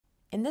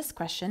In this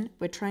question,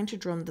 we're trying to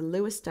draw the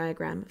Lewis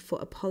diagram for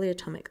a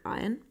polyatomic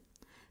ion.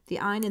 The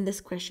ion in this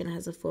question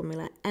has a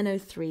formula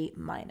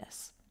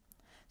NO3-.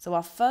 So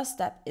our first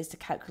step is to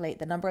calculate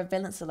the number of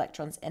valence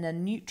electrons in a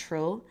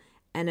neutral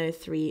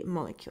NO3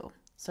 molecule.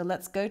 So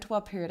let's go to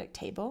our periodic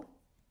table.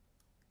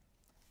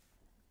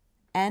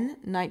 N,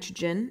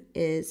 nitrogen,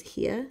 is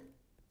here,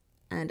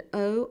 and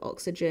O,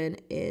 oxygen,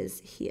 is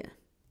here.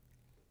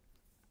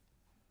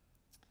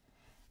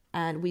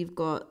 And we've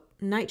got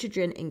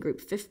nitrogen in group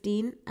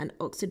 15 and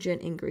oxygen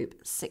in group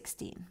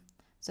 16.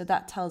 So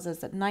that tells us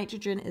that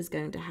nitrogen is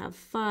going to have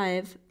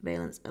 5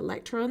 valence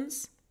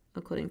electrons,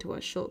 according to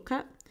our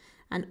shortcut,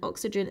 and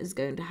oxygen is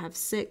going to have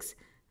 6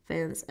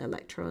 valence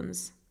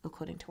electrons,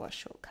 according to our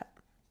shortcut.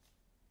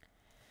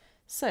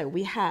 So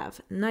we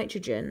have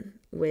nitrogen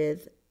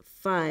with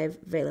 5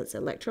 valence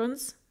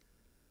electrons.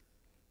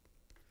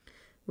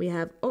 We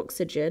have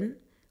oxygen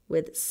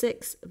with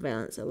 6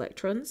 valence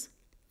electrons.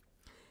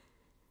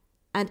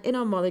 And in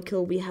our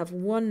molecule, we have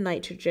 1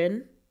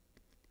 nitrogen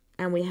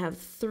and we have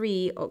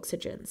 3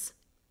 oxygens.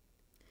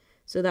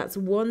 So that's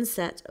 1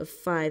 set of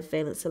 5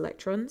 valence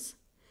electrons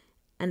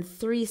and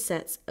 3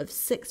 sets of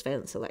 6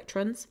 valence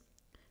electrons,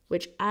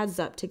 which adds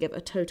up to give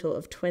a total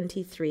of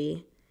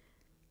 23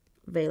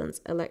 valence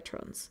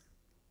electrons.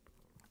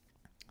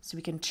 So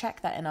we can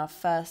check that in our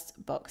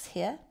first box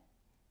here.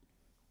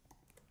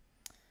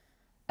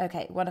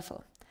 Okay,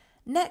 wonderful.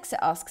 Next, it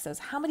asks us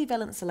how many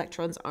valence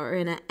electrons are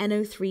in an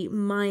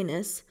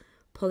NO3-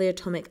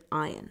 polyatomic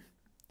ion.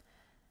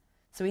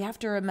 So we have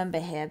to remember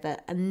here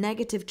that a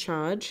negative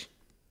charge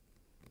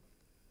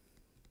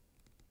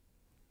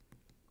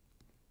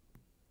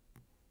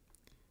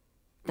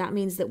that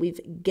means that we've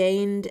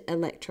gained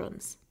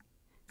electrons.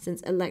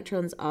 Since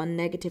electrons are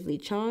negatively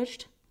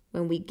charged,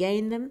 when we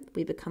gain them,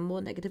 we become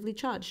more negatively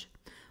charged.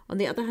 On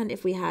the other hand,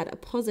 if we had a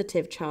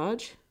positive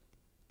charge,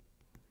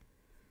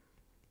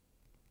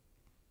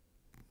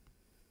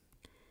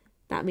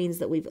 that means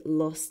that we've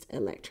lost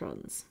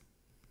electrons.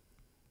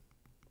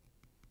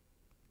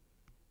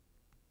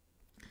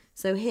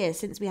 So here,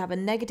 since we have a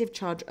negative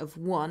charge of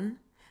 1,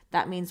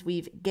 that means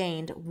we've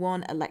gained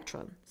 1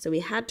 electron. So we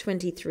had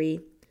 23,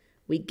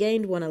 we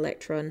gained 1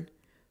 electron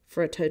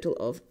for a total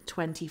of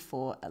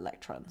 24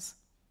 electrons.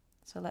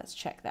 So let's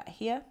check that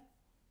here.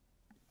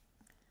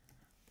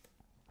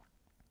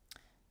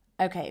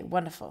 Okay,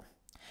 wonderful.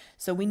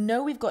 So we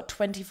know we've got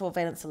 24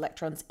 valence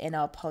electrons in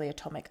our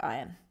polyatomic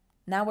ion.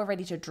 Now we're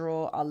ready to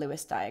draw our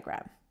Lewis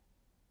diagram.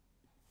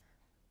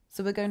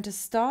 So we're going to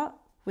start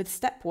with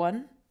step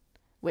 1,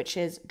 which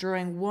is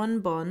drawing 1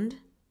 bond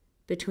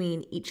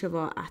between each of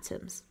our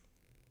atoms.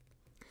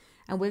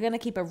 And we're going to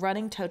keep a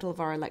running total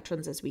of our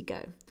electrons as we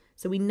go.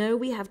 So we know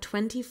we have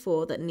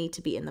 24 that need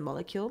to be in the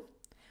molecule.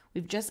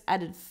 We've just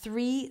added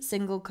 3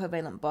 single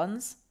covalent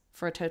bonds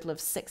for a total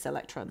of 6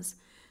 electrons.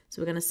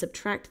 So we're going to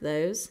subtract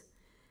those,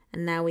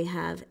 and now we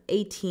have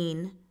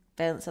 18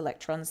 valence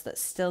electrons that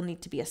still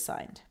need to be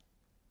assigned.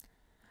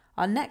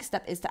 Our next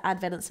step is to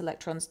add valence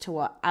electrons to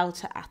our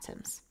outer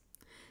atoms.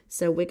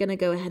 So we're going to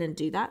go ahead and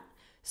do that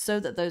so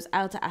that those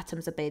outer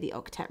atoms obey the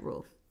octet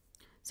rule.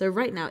 So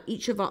right now,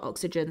 each of our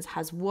oxygens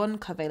has 1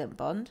 covalent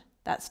bond.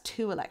 That's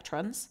 2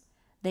 electrons.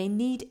 They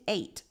need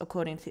 8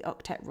 according to the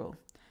octet rule.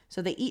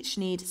 So they each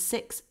need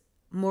 6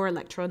 more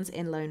electrons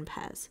in lone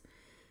pairs.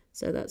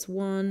 So that's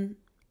 1,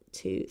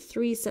 2,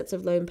 3 sets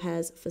of lone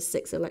pairs for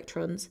 6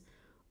 electrons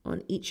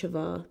on each of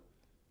our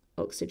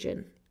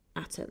oxygen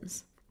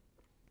atoms.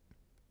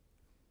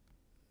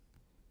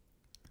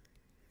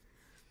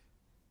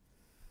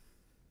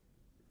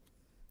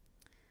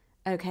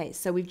 Okay,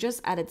 so we've just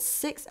added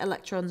 6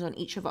 electrons on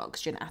each of our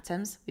oxygen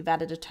atoms. We've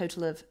added a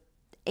total of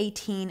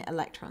 18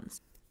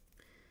 electrons.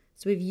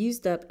 So we've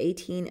used up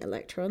 18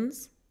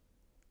 electrons,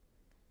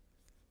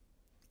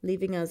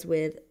 leaving us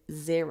with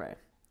 0.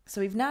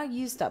 So we've now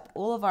used up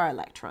all of our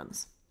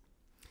electrons.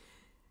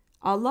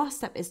 Our last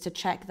step is to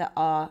check that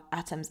our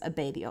atoms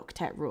obey the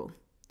octet rule.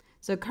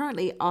 So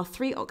currently our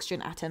 3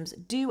 oxygen atoms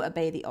do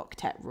obey the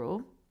octet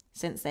rule,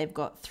 since they've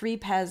got 3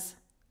 pairs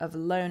of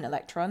lone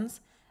electrons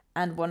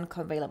and 1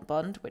 covalent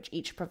bond, which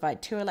each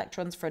provide 2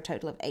 electrons for a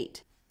total of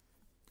 8.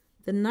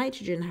 The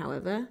nitrogen,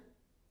 however,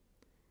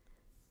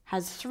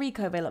 has 3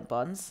 covalent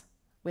bonds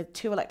with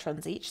 2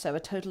 electrons each, so a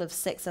total of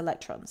 6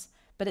 electrons,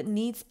 but it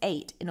needs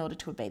 8 in order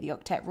to obey the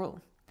octet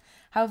rule.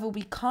 However,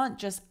 we can't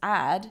just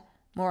add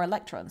more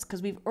electrons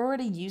because we've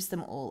already used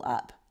them all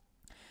up.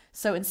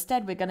 So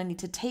instead, we're going to need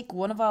to take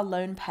one of our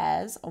lone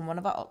pairs on one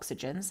of our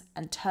oxygens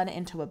and turn it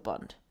into a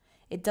bond.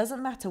 It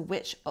doesn't matter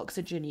which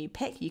oxygen you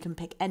can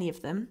pick any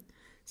of them.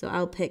 So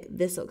I'll pick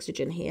this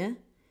oxygen here.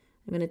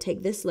 I'm going to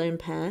take this lone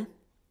pair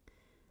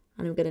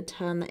and I'm going to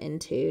turn that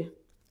into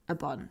a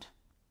bond.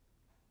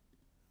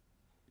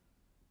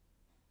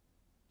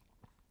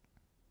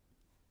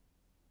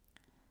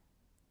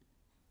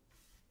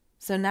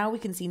 So now we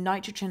can see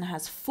nitrogen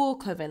has 4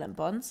 covalent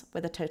bonds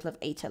with a total of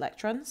 8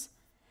 electrons.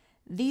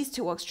 These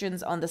 2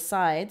 oxygens on the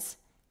sides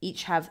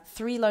each have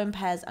 3 lone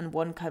pairs and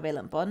 1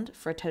 covalent bond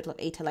for a total of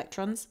 8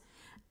 electrons.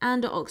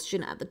 And our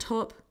oxygen at the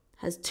top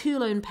has 2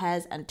 lone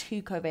pairs and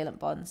 2 covalent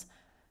bonds,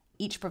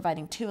 each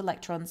providing 2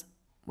 electrons,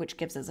 which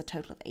gives us a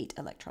total of 8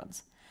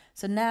 electrons.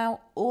 So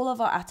now all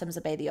of our atoms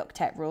obey the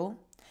octet rule,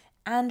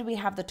 and we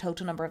have the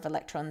total number of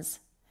electrons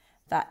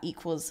that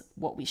equals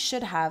what we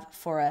should have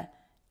for a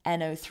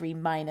NO3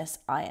 minus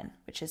ion,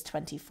 which is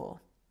 24.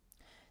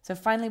 So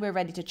finally, we're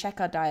ready to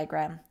check our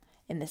diagram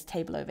in this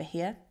table over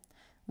here.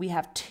 We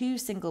have 2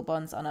 single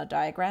bonds on our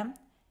diagram,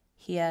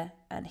 here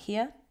and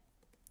here.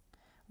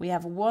 We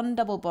have 1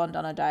 double bond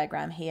on our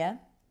diagram here.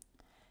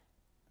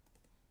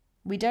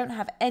 We don't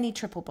have any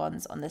triple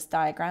bonds on this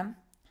diagram.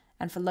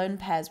 And for lone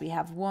pairs, we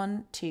have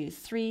 1, 2,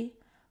 3,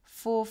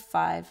 4,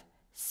 5,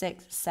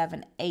 6,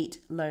 7, 8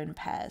 lone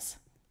pairs.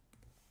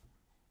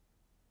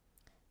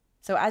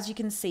 So as you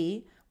can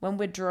see, when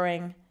we're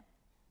drawing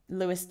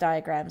Lewis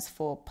diagrams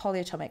for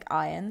polyatomic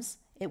ions,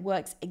 it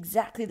works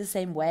exactly the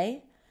same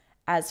way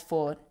as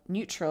for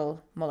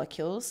neutral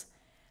molecules.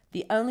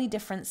 The only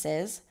difference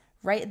is,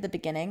 right at the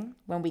beginning,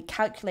 when we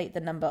calculate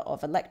the number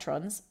of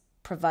electrons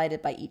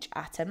provided by each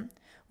atom,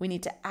 we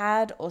need to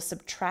add or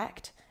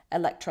subtract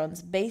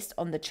electrons based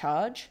on the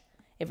charge.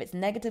 If it's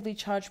negatively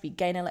charged, we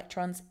gain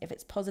electrons. If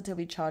it's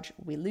positively charged,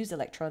 we lose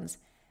electrons.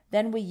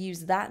 Then we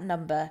use that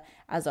number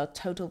as our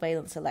total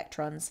valence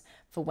electrons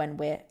for when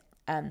we're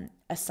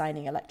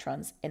assigning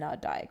electrons in our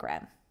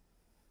diagram.